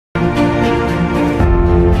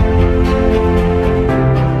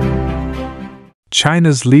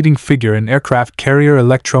China's leading figure in aircraft carrier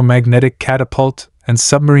electromagnetic catapult and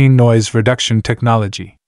submarine noise reduction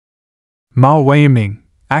technology. Ma Weiming,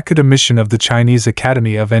 Academician of the Chinese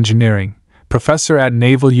Academy of Engineering, professor at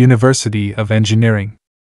Naval University of Engineering.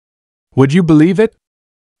 Would you believe it?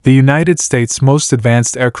 The United States' most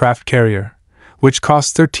advanced aircraft carrier, which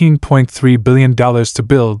cost $13.3 billion to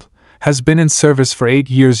build, has been in service for 8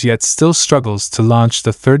 years yet still struggles to launch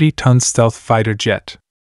the 30-ton stealth fighter jet.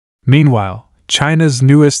 Meanwhile, China's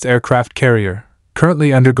newest aircraft carrier,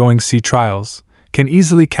 currently undergoing sea trials, can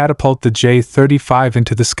easily catapult the J-35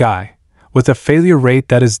 into the sky, with a failure rate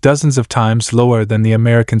that is dozens of times lower than the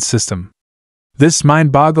American system. This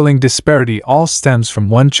mind-boggling disparity all stems from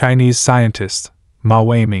one Chinese scientist, Ma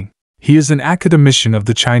Weiming. He is an academician of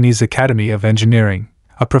the Chinese Academy of Engineering,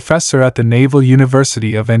 a professor at the Naval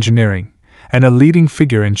University of Engineering, and a leading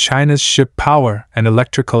figure in China's ship power and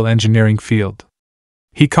electrical engineering field.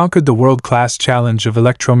 He conquered the world-class challenge of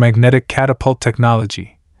electromagnetic catapult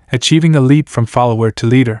technology, achieving a leap from follower to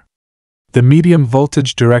leader. The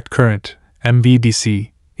medium-voltage direct current,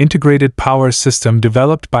 MVDC, Integrated Power System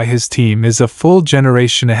developed by his team is a full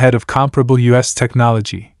generation ahead of comparable U.S.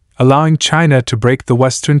 technology, allowing China to break the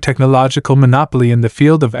Western technological monopoly in the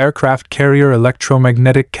field of aircraft carrier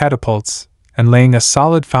electromagnetic catapults, and laying a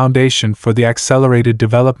solid foundation for the accelerated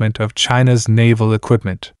development of China's naval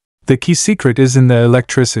equipment. The key secret is in the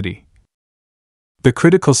electricity. The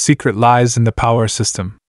critical secret lies in the power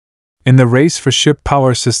system. In the race for ship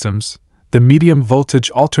power systems, the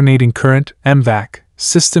medium-voltage alternating current (MVAC)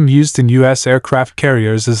 system used in U.S. aircraft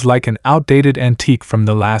carriers is like an outdated antique from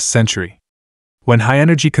the last century. When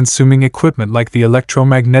high-energy consuming equipment like the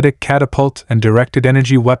electromagnetic catapult and directed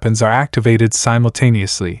energy weapons are activated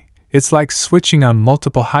simultaneously, it's like switching on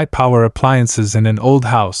multiple high-power appliances in an old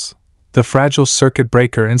house. The fragile circuit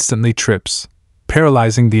breaker instantly trips,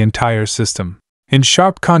 paralyzing the entire system. In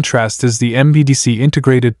sharp contrast is the MVDC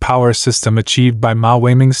Integrated Power System achieved by Ma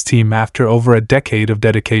Weiming's team after over a decade of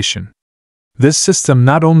dedication. This system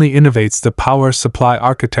not only innovates the power supply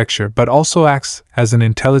architecture but also acts as an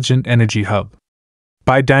intelligent energy hub.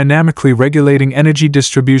 By dynamically regulating energy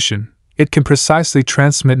distribution, it can precisely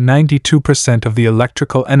transmit 92% of the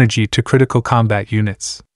electrical energy to critical combat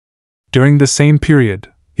units. During the same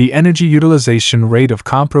period, the energy utilization rate of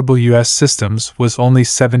comparable U.S. systems was only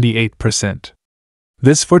 78%.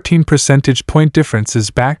 This 14 percentage point difference is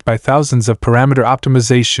backed by thousands of parameter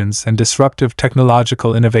optimizations and disruptive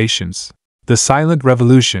technological innovations. The silent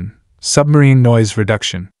revolution, submarine noise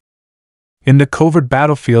reduction. In the covert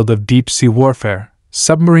battlefield of deep-sea warfare,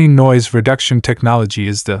 submarine noise reduction technology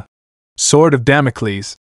is the sword of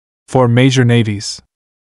Damocles for major navies.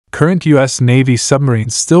 Current U.S. Navy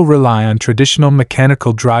submarines still rely on traditional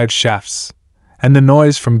mechanical drive shafts, and the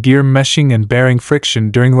noise from gear meshing and bearing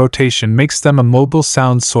friction during rotation makes them a mobile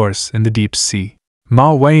sound source in the deep sea.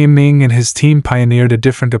 Ma Weiming and his team pioneered a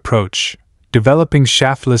different approach, developing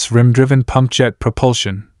shaftless rim-driven pump jet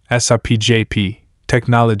propulsion (SRPJP)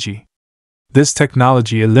 technology. This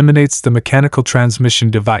technology eliminates the mechanical transmission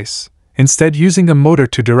device, instead using a motor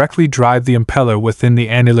to directly drive the impeller within the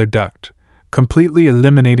annular duct, completely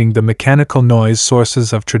eliminating the mechanical noise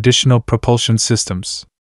sources of traditional propulsion systems.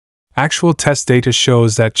 Actual test data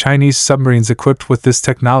shows that Chinese submarines equipped with this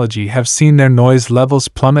technology have seen their noise levels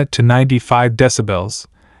plummet to 95 decibels,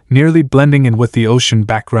 nearly blending in with the ocean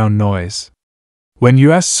background noise. When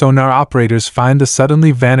U.S. sonar operators find the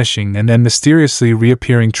suddenly vanishing and then mysteriously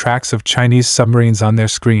reappearing tracks of Chinese submarines on their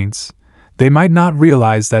screens, they might not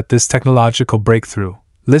realize that this technological breakthrough,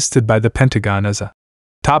 listed by the Pentagon as a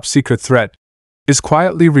top-secret threat, is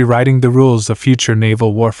quietly rewriting the rules of future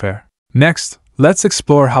naval warfare. Next, let's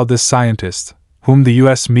explore how this scientist, whom the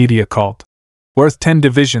U.S. media called worth 10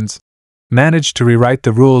 divisions, managed to rewrite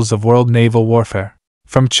the rules of world naval warfare,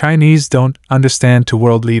 from Chinese don't understand to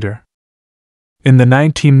world leader. In the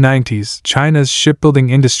 1990s, China's shipbuilding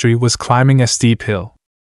industry was climbing a steep hill.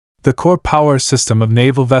 The core power system of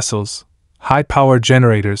naval vessels, high-power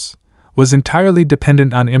generators, was entirely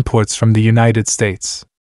dependent on imports from the United States.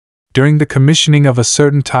 During the commissioning of a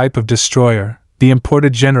certain type of destroyer, the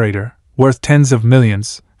imported generator, worth tens of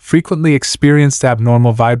millions, frequently experienced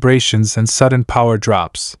abnormal vibrations and sudden power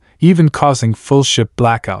drops, even causing full ship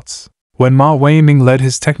blackouts. When Ma Weiming led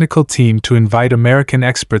his technical team to invite American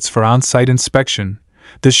experts for on-site inspection,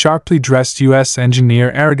 the sharply dressed U.S.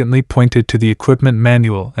 engineer arrogantly pointed to the equipment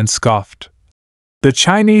manual and scoffed. "The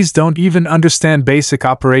Chinese don't even understand basic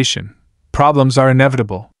operation. Problems are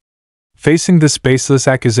inevitable." Facing this baseless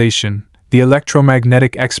accusation, the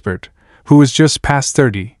electromagnetic expert, who was just past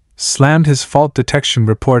 30, slammed his fault detection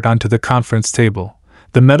report onto the conference table,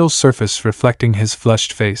 the metal surface reflecting his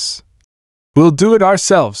flushed face. We'll do it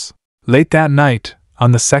ourselves. Late that night,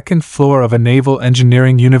 on the second floor of a Naval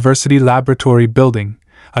Engineering University laboratory building,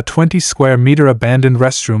 a 20-square-meter abandoned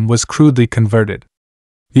restroom was crudely converted.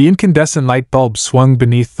 The incandescent light bulb swung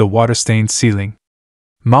beneath the water-stained ceiling.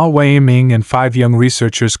 Ma Weiming and 5 young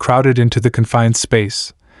researchers crowded into the confined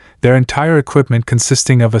space, their entire equipment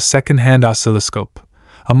consisting of a second-hand oscilloscope,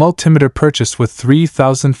 a multimeter purchased with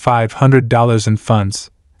 $3,500 in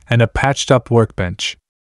funds, and a patched-up workbench.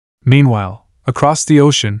 Meanwhile, across the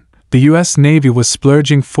ocean, the U.S. Navy was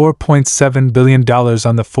splurging $4.7 billion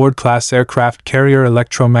on the Ford-class aircraft carrier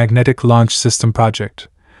Electromagnetic Launch System project,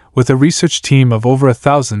 with a research team of over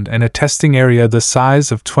 1,000 and a testing area the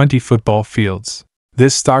size of 20 football fields.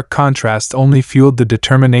 This stark contrast only fueled the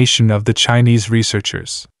determination of the Chinese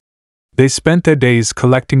researchers. They spent their days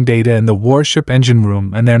collecting data in the warship engine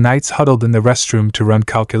room and their nights huddled in the restroom to run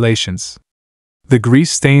calculations. The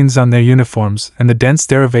grease stains on their uniforms and the dense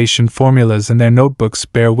derivation formulas in their notebooks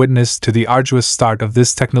bear witness to the arduous start of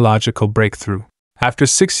this technological breakthrough. After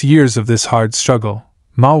 6 years of this hard struggle,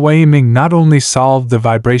 Ma Weiming not only solved the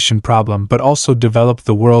vibration problem but also developed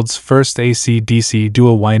the world's first AC-DC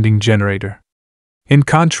dual-winding generator. In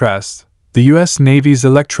contrast, the U.S. Navy's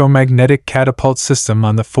electromagnetic catapult system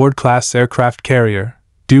on the Ford-class aircraft carrier,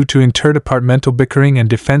 due to interdepartmental bickering and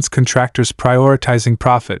defense contractors prioritizing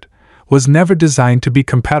profit, was never designed to be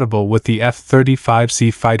compatible with the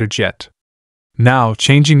F-35C fighter jet. Now,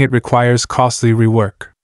 changing it requires costly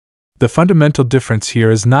rework. The fundamental difference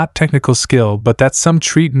here is not technical skill but that some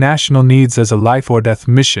treat national needs as a life-or-death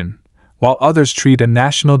mission, while others treat a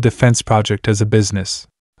national defense project as a business.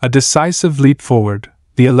 A decisive leap forward,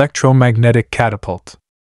 the electromagnetic catapult.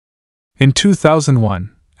 In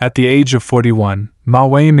 2001, at the age of 41, Ma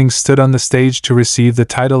Weiming stood on the stage to receive the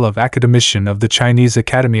title of Academician of the Chinese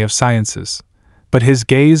Academy of Sciences, but his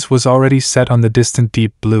gaze was already set on the distant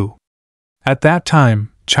deep blue. At that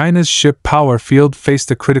time, China's ship power field faced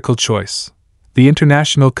a critical choice. The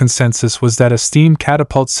international consensus was that a steam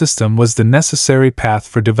catapult system was the necessary path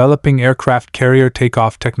for developing aircraft carrier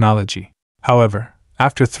takeoff technology. However,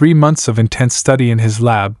 after 3 months of intense study in his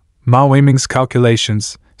lab, Ma Weiming's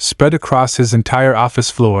calculations, spread across his entire office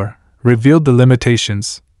floor, revealed the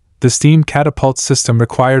limitations. The steam catapult system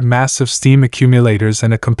required massive steam accumulators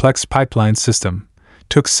and a complex pipeline system,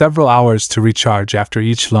 took several hours to recharge after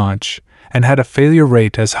each launch, and had a failure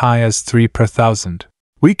rate as high as 3 per 1,000.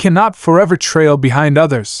 We cannot forever trail behind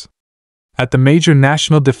others. At the major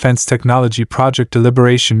National Defense Technology Project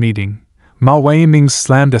deliberation meeting, Ma Weiming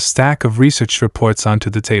slammed a stack of research reports onto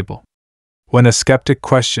the table. When a skeptic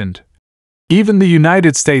questioned, "Even the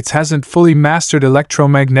United States hasn't fully mastered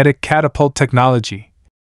electromagnetic catapult technology,"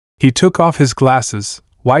 he took off his glasses,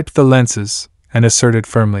 wiped the lenses, and asserted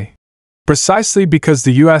firmly, "Precisely because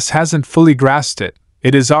the U.S. hasn't fully grasped it,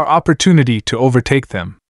 it is our opportunity to overtake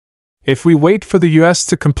them. If we wait for the U.S.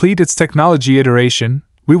 to complete its technology iteration,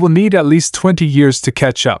 we will need at least 20 years to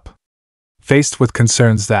catch up." Faced with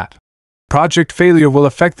concerns that project failure will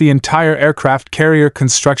affect the entire aircraft carrier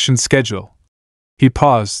construction schedule, he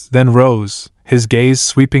paused, then rose, his gaze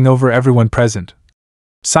sweeping over everyone present.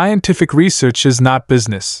 "Scientific research is not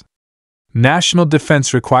business. National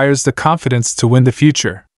defense requires the confidence to win the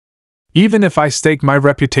future. Even if I stake my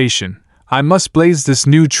reputation, I must blaze this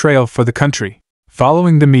new trail for the country."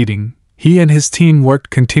 Following the meeting, he and his team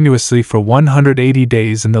worked continuously for 180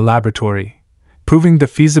 days in the laboratory, proving the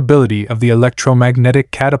feasibility of the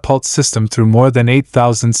electromagnetic catapult system through more than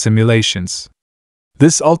 8,000 simulations.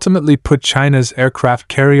 This ultimately put China's aircraft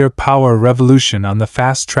carrier power revolution on the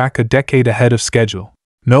fast track a decade ahead of schedule.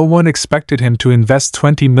 No one expected him to invest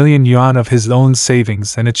 20 million yuan of his own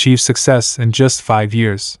savings and achieve success in just 5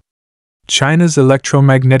 years. China's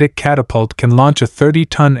electromagnetic catapult can launch a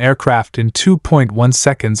 30-ton aircraft in 2.1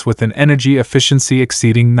 seconds with an energy efficiency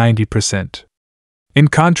exceeding 90%. In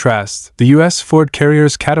contrast, the U.S. Ford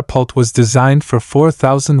carrier's catapult was designed for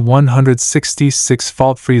 4,166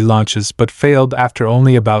 fault-free launches but failed after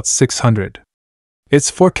only about 600. Its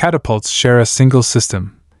 4 catapults share a single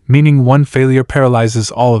system, meaning one failure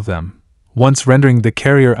paralyzes all of them, once rendering the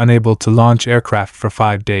carrier unable to launch aircraft for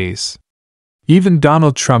 5 days. Even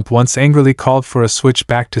Donald Trump once angrily called for a switch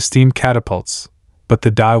back to steam catapults, but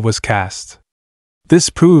the die was cast. This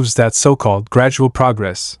proves that so-called gradual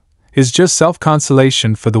progress is just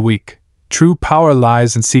self-consolation for the weak. True power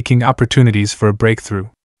lies in seeking opportunities for a breakthrough.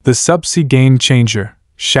 The subsea game changer,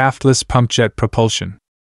 shaftless pump jet propulsion.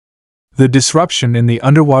 The disruption in the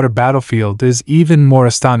underwater battlefield is even more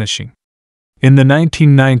astonishing. In the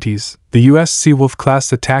 1990s, the U.S.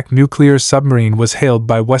 Seawolf-class attack nuclear submarine was hailed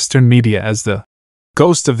by Western media as the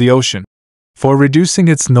ghost of the ocean. for reducing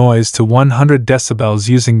its noise to 100 decibels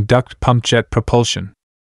using duct pump jet propulsion.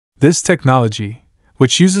 This technology,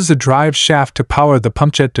 which uses a drive shaft to power the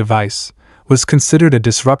pumpjet device, was considered a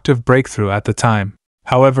disruptive breakthrough at the time.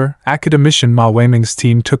 However, Academician Ma Weiming's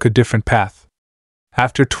team took a different path.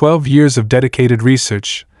 After 12 years of dedicated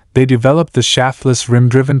research, they developed the shaftless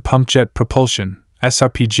rim-driven pumpjet propulsion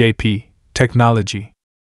 (SRPJP) technology.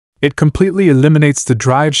 It completely eliminates the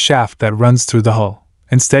drive shaft that runs through the hull,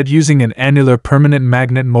 instead using an annular permanent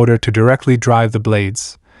magnet motor to directly drive the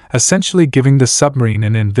blades, essentially giving the submarine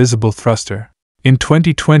an invisible thruster. In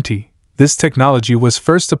 2020, this technology was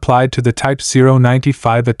first applied to the Type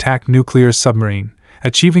 095 attack nuclear submarine,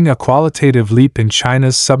 achieving a qualitative leap in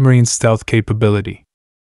China's submarine stealth capability.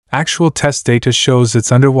 Actual test data shows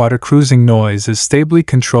its underwater cruising noise is stably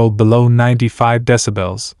controlled below 95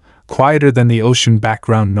 decibels, quieter than the ocean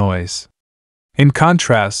background noise. In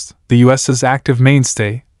contrast, the US's active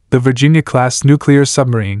mainstay, the Virginia-class nuclear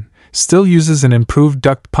submarine, still uses an improved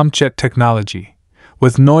duct pumpjet technology,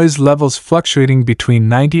 with noise levels fluctuating between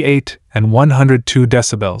 98 and 102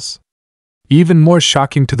 decibels. Even more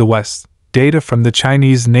shocking to the West, data from the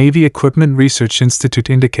Chinese Navy Equipment Research Institute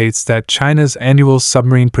indicates that China's annual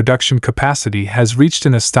submarine production capacity has reached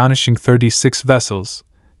an astonishing 36 vessels,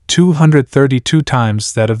 232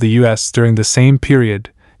 times that of the US during the same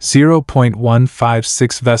period,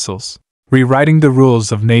 0.156 vessels, rewriting the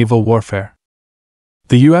rules of naval warfare.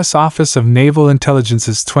 The U.S. Office of Naval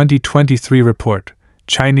Intelligence's 2023 report,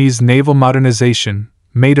 Chinese Naval Modernization,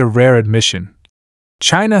 made a rare admission.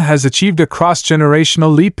 China has achieved a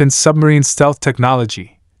cross-generational leap in submarine stealth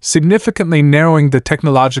technology, significantly narrowing the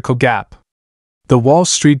technological gap. The Wall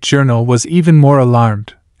Street Journal was even more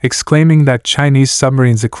alarmed, exclaiming that Chinese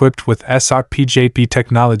submarines equipped with SRPJP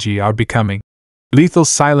technology are becoming lethal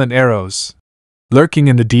silent arrows, lurking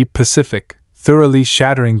in the deep Pacific, thoroughly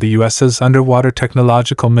shattering the US's underwater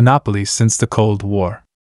technological monopoly since the Cold War.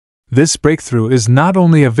 This breakthrough is not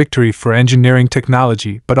only a victory for engineering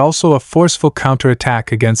technology but also a forceful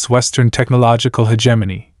counterattack against Western technological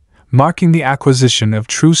hegemony, marking the acquisition of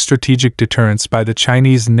true strategic deterrence by the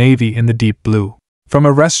Chinese Navy in the deep blue. From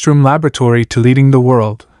a restroom laboratory to leading the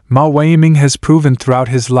world, Ma Weiming has proven throughout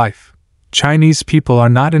his life, Chinese people are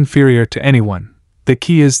not inferior to anyone. The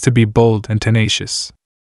key is to be bold and tenacious.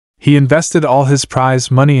 He invested all his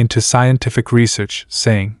prize money into scientific research,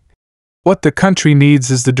 saying, "What the country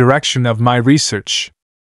needs is the direction of my research."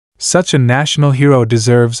 Such a national hero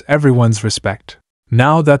deserves everyone's respect.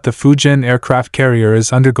 Now that the Fujian aircraft carrier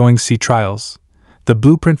is undergoing sea trials, the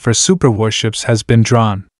blueprint for super warships has been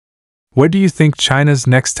drawn. Where do you think China's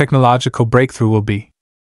next technological breakthrough will be?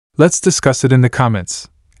 Let's discuss it in the comments,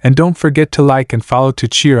 and don't forget to like and follow to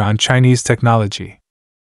cheer on Chinese technology.